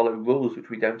impossible to follow rules which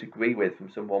we don't agree with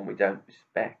from someone we don't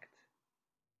respect.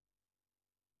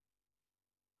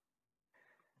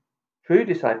 True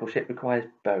discipleship requires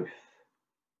both.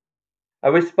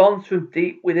 A response from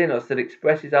deep within us that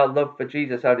expresses our love for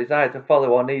Jesus, our desire to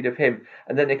follow, our need of him,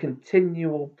 and then a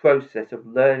continual process of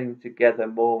learning together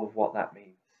more of what that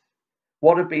means.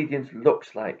 What obedience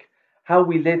looks like, how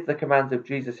we live the commands of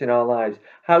Jesus in our lives,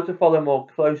 how to follow more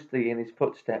closely in his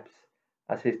footsteps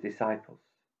as his disciples.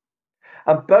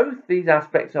 And both these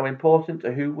aspects are important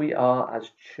to who we are as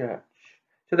church,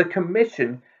 to the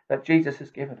commission that Jesus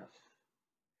has given us.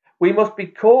 We must be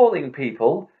calling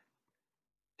people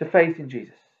to faith in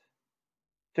Jesus,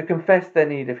 to confess their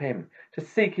need of him, to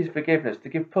seek his forgiveness, to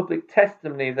give public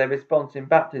testimony of their response in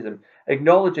baptism,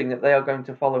 acknowledging that they are going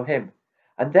to follow him.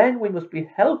 And then we must be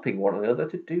helping one another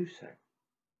to do so,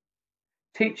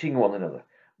 teaching one another,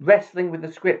 wrestling with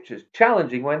the scriptures,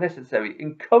 challenging where necessary,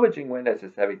 encouraging where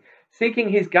necessary, seeking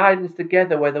his guidance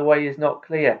together where the way is not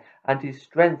clear, and his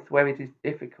strength where it is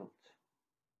difficult,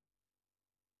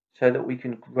 so that we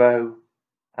can grow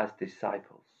as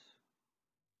disciples.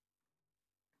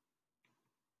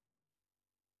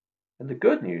 And the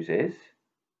good news is,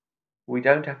 we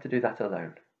don't have to do that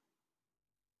alone.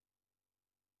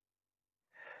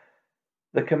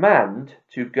 The command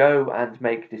to go and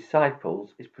make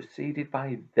disciples is preceded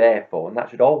by therefore, and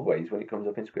that should always, when it comes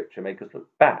up in Scripture, make us look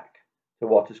back to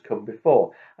what has come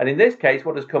before. And in this case,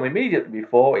 what has come immediately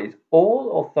before is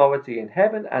all authority in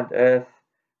heaven and earth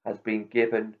has been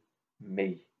given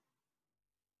me.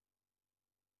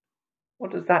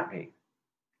 What does that mean?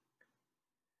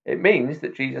 It means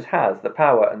that Jesus has the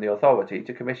power and the authority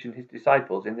to commission his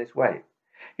disciples in this way.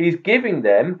 He's giving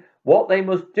them what they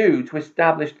must do to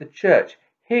establish the church,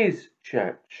 his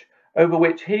church, over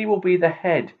which he will be the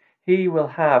head. He will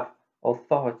have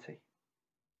authority.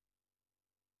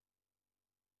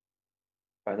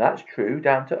 And that's true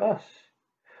down to us.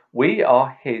 We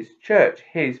are his church,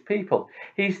 his people.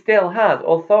 He still has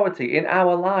authority in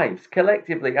our lives,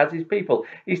 collectively as his people.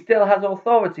 He still has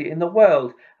authority in the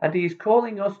world, and he's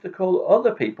calling us to call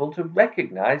other people to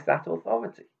recognize that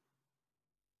authority.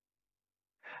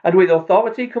 And with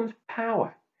authority comes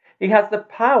power. He has the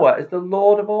power as the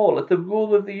Lord of all, as the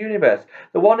ruler of the universe,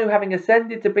 the one who, having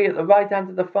ascended to be at the right hand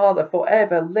of the Father,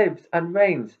 forever lives and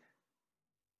reigns.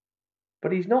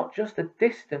 But he's not just a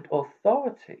distant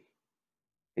authority.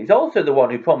 He's also the one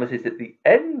who promises at the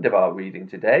end of our reading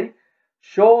today,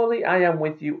 "Surely I am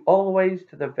with you always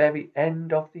to the very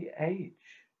end of the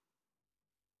age."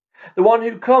 The one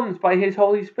who comes by his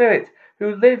Holy Spirit,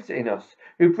 who lives in us,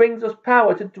 who brings us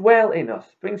power to dwell in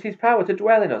us, brings his power to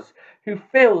dwell in us, who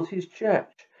fills his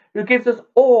church, who gives us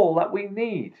all that we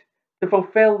need to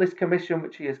fulfill this commission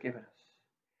which he has given us.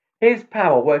 His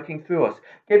power working through us,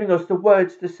 giving us the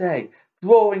words to say,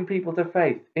 drawing people to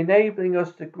faith, enabling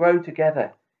us to grow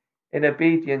together in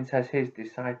obedience as his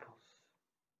disciples.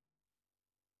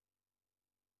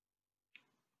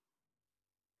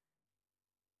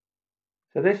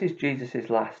 So this is Jesus'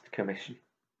 last commission.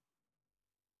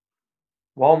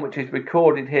 One which is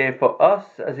recorded here for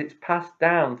us as it's passed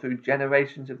down through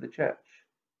generations of the church.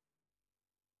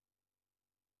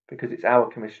 Because it's our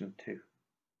commission too.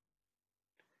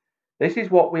 This is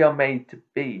what we are made to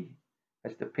be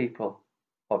as the people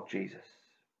of Jesus.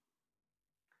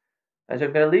 And so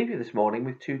I'm going to leave you this morning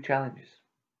with two challenges.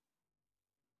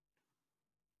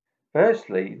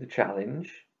 Firstly, the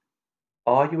challenge,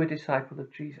 are you a disciple of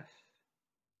Jesus?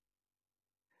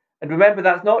 And remember,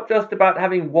 that's not just about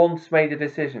having once made a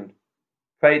decision,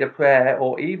 prayed a prayer,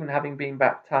 or even having been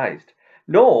baptized.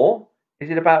 Nor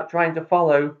is it about trying to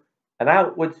follow an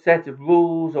outward set of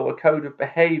rules or a code of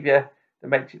behavior that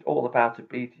makes it all about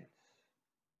obedience.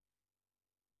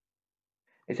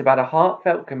 It's about a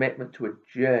heartfelt commitment to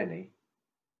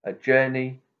a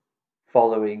journey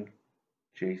following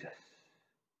Jesus.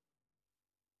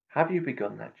 Have you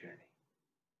begun that journey?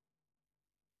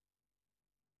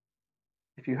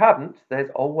 If you haven't, there's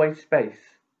always space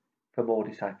for more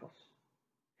disciples.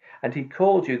 And he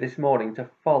calls you this morning to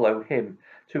follow him,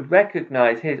 to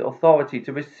recognize his authority,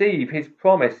 to receive his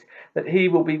promise that he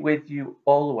will be with you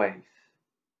always.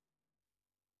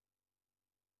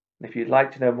 And if you'd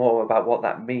like to know more about what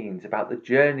that means, about the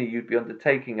journey you'd be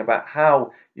undertaking, about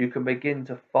how you can begin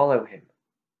to follow him,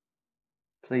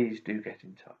 please do get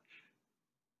in touch.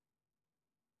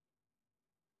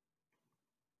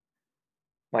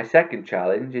 My second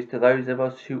challenge is to those of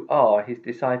us who are his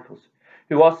disciples,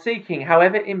 who are seeking,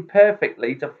 however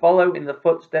imperfectly, to follow in the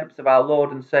footsteps of our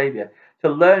Lord and Saviour, to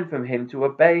learn from him, to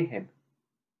obey him.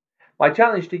 My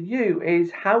challenge to you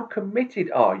is, how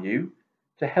committed are you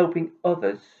to helping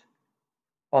others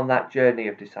on that journey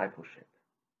of discipleship?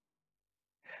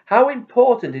 How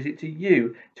important is it to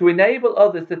you to enable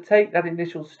others to take that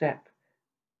initial step,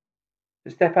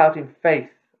 to step out in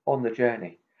faith on the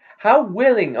journey? How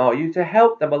willing are you to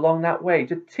help them along that way,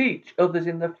 to teach others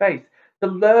in the faith, to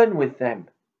learn with them,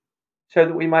 so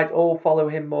that we might all follow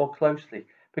him more closely?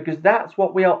 Because that's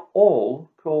what we are all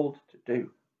called to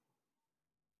do,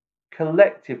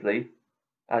 collectively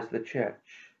as the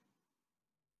church.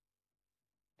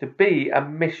 To be a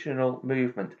missional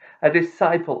movement, a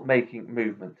disciple-making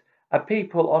movement, a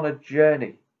people on a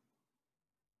journey.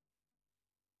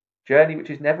 Journey which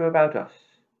is never about us,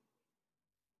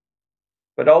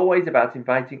 but always about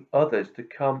inviting others to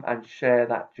come and share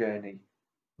that journey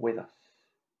with us.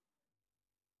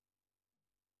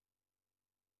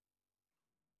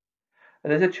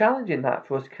 And there's a challenge in that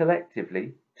for us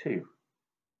collectively too.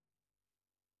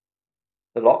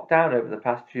 The lockdown over the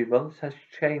past few months has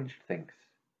changed things.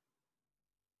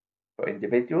 For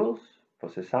individuals, for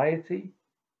society,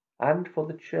 and for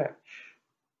the church.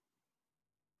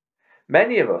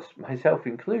 Many of us, myself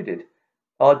included,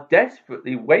 are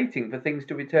desperately waiting for things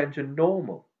to return to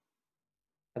normal.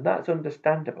 And that's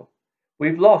understandable.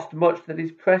 We've lost much that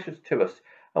is precious to us,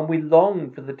 and we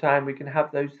long for the time we can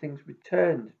have those things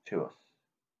returned to us.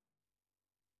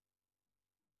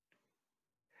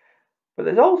 But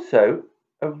there's also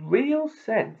a real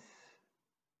sense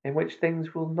in which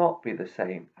things will not be the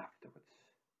same afterwards.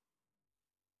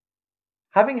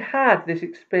 Having had this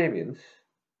experience,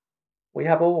 we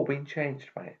have all been changed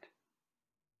by it.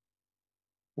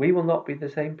 We will not be the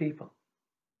same people.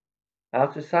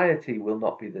 Our society will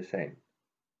not be the same.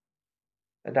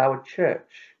 And our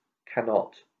church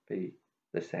cannot be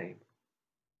the same.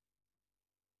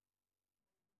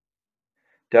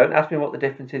 Don't ask me what the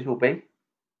differences will be.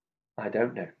 I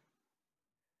don't know.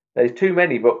 There's too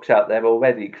many books out there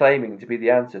already claiming to be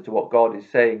the answer to what God is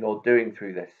saying or doing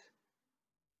through this.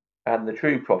 And the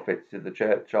true prophets of the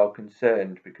church are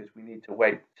concerned because we need to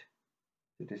wait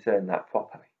to discern that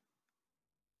properly.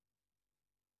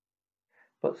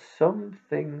 But some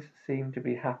things seem to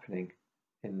be happening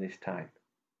in this time.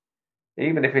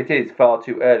 Even if it is far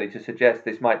too early to suggest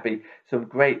this might be some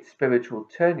great spiritual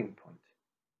turning point.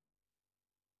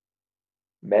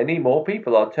 Many more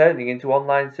people are tuning into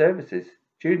online services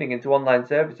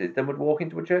than would walk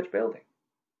into a church building.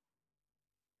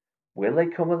 Will they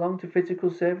come along to physical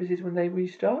services when they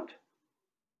restart?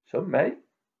 Some may.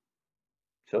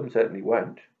 Some certainly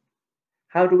won't.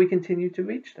 How do we continue to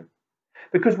reach them?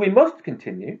 Because we must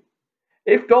continue.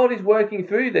 If God is working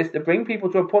through this to bring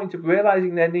people to a point of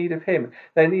realizing their need of Him,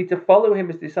 their need to follow Him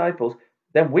as disciples,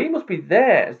 then we must be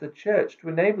there as the church to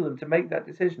enable them to make that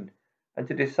decision and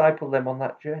to disciple them on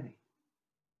that journey.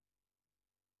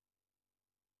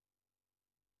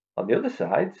 On the other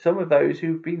side, some of those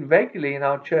who've been regularly in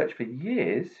our church for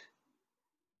years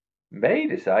may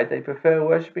decide they prefer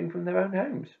worshipping from their own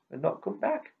homes and not come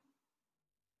back.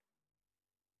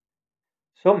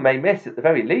 Some may miss, at the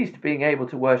very least, being able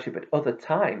to worship at other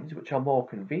times which are more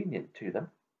convenient to them.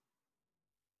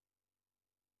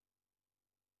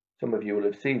 Some of you will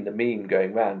have seen the meme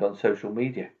going round on social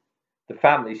media. The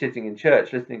family sitting in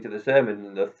church listening to the sermon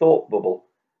and the thought bubble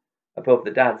above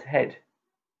the dad's head.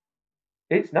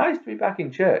 It's nice to be back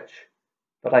in church,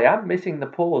 but I am missing the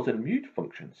pause and mute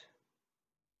functions.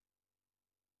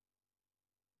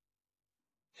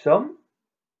 Some,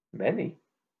 many,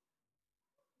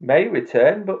 may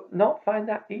return but not find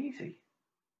that easy.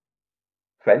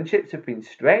 Friendships have been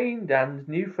strained and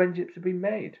new friendships have been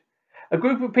made. A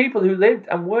group of people who lived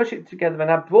and worshipped together and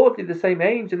had broadly the same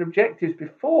aims and objectives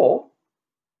before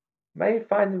may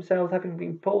find themselves having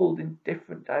been pulled in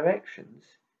different directions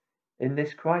in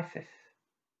this crisis.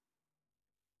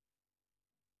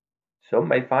 Some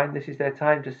may find this is their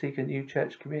time to seek a new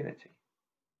church community.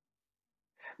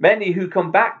 Many who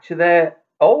come back to their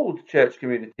old church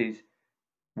communities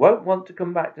won't want to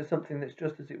come back to something that's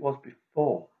just as it was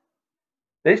before.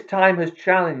 This time has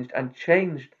challenged and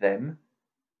changed them,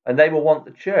 and they will want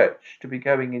the church to be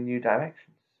going in new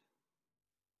directions.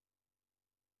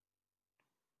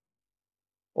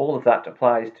 All of that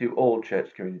applies to all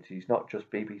church communities, not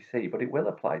just BBC, but it will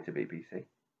apply to BBC.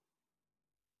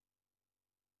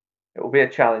 It will be a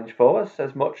challenge for us,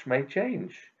 as much may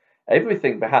change.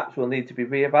 Everything perhaps will need to be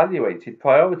re-evaluated,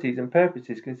 priorities and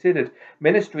purposes considered.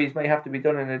 Ministries may have to be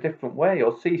done in a different way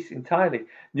or cease entirely.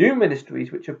 New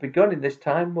ministries which have begun in this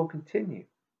time will continue.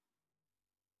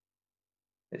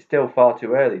 It's still far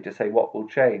too early to say what will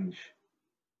change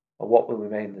or what will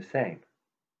remain the same.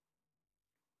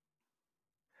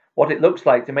 What it looks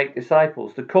like to make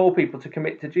disciples, to call people to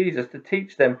commit to Jesus, to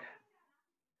teach them,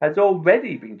 has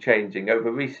already been changing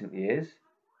over recent years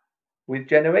with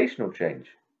generational change.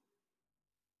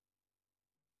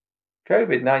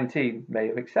 COVID-19 may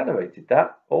have accelerated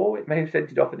that, or it may have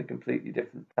sent it off in a completely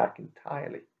different tack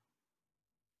entirely.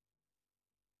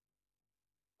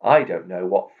 I don't know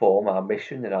what form our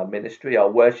mission and our ministry,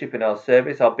 our worship and our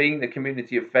service, our being the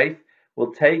community of faith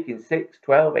will take in 6,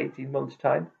 12, 18 months'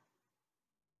 time.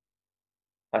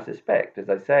 I suspect, as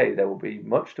I say, there will be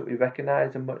much that we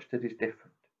recognise and much that is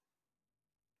different.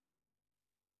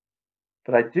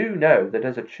 But I do know that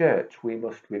as a church we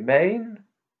must remain,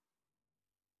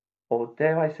 or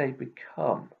dare I say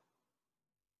become,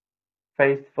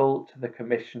 faithful to the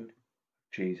commission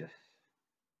of Jesus.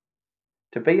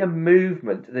 To be a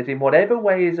movement that in whatever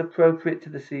way is appropriate to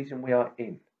the season we are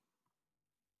in,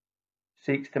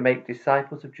 seeks to make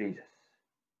disciples of Jesus,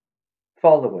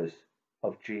 followers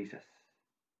of Jesus,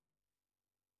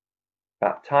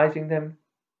 baptizing them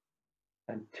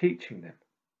and teaching them,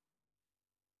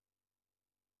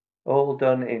 all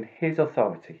done in His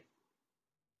authority,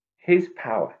 His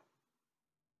power,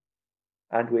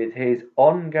 and with His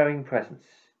ongoing presence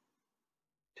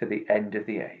to the end of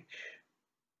the age.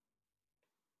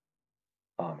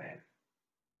 Amen.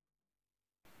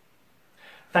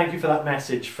 Thank you for that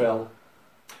message, Phil.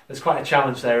 There's quite a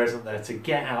challenge there, isn't there, to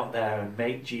get out there and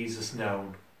make Jesus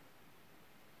known.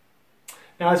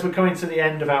 Now, as we're coming to the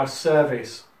end of our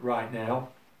service right now,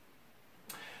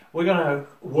 we're going to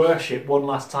worship one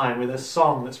last time with a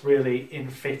song that's really in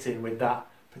fitting with that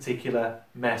particular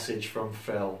message from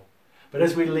Phil. But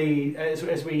as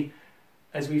we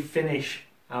finish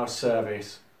our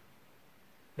service,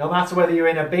 no matter whether you're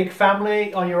in a big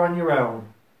family or you're on your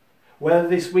own, whether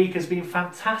this week has been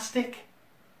fantastic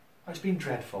or it's been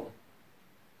dreadful,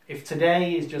 if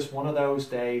today is just one of those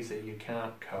days that you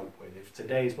can't cope with, if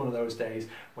today is one of those days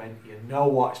when you know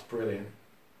what's brilliant,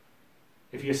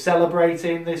 if you're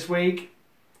celebrating this week,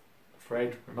 I'm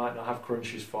afraid we might not have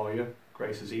crunches for you.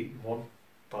 Grace has eaten one,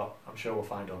 but I'm sure we'll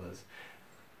find others.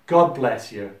 God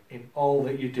bless you in all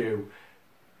that you do.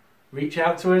 Reach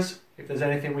out to us if there's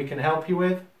anything we can help you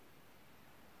with.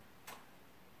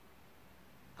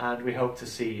 And we hope to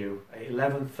see you at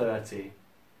 11:30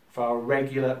 for our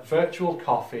regular virtual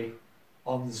coffee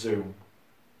on Zoom.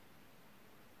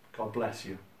 God bless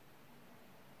you.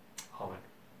 Amen.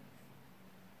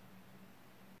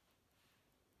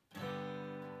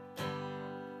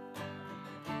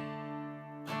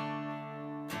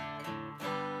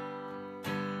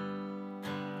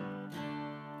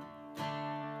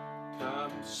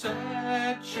 Come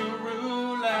set your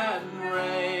rule and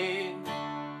reign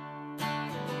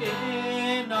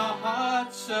in our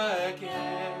hearts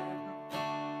again.